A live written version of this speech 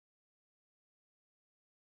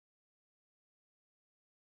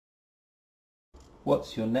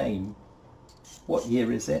What's your name? What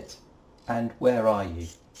year is it? And where are you?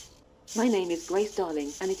 My name is Grace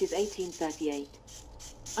Darling and it is 1838.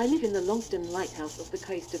 I live in the Longstone Lighthouse off the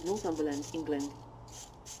coast of Northumberland, England.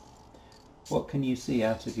 What can you see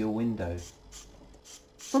out of your window?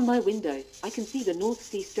 From my window, I can see the North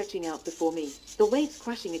Sea stretching out before me, the waves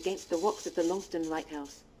crashing against the rocks of the Longstone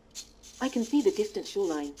Lighthouse. I can see the distant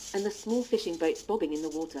shoreline and the small fishing boats bobbing in the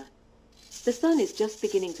water. The sun is just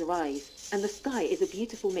beginning to rise, and the sky is a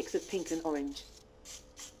beautiful mix of pink and orange.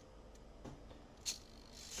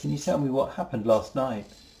 Can you tell me what happened last night?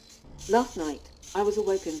 Last night, I was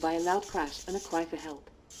awoken by a loud crash and a cry for help.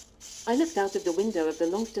 I looked out of the window of the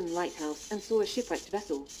Longstone Lighthouse and saw a shipwrecked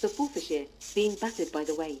vessel, the Forfarshire, being battered by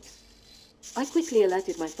the waves. I quickly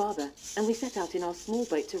alerted my father, and we set out in our small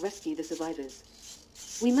boat to rescue the survivors.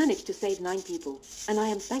 We managed to save 9 people, and I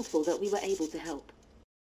am thankful that we were able to help.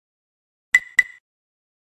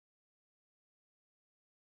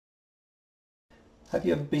 Have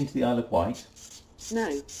you ever been to the Isle of Wight?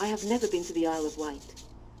 No, I have never been to the Isle of Wight.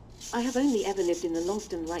 I have only ever lived in the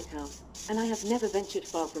Longstone Lighthouse, and I have never ventured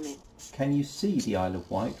far from it. Can you see the Isle of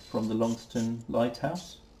Wight from the Longstone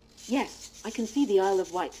Lighthouse? Yes, I can see the Isle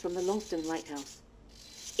of Wight from the Longstone Lighthouse.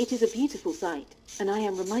 It is a beautiful sight, and I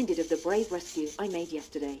am reminded of the brave rescue I made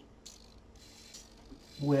yesterday.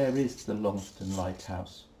 Where is the Longstone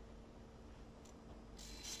Lighthouse?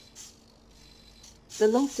 The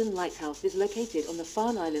Longstone Lighthouse is located on the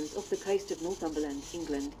Farne Islands off the coast of Northumberland,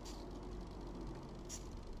 England.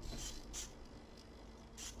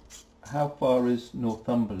 How far is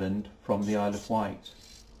Northumberland from the Isle of Wight?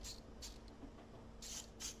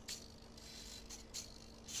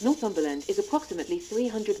 Northumberland is approximately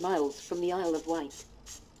 300 miles from the Isle of Wight.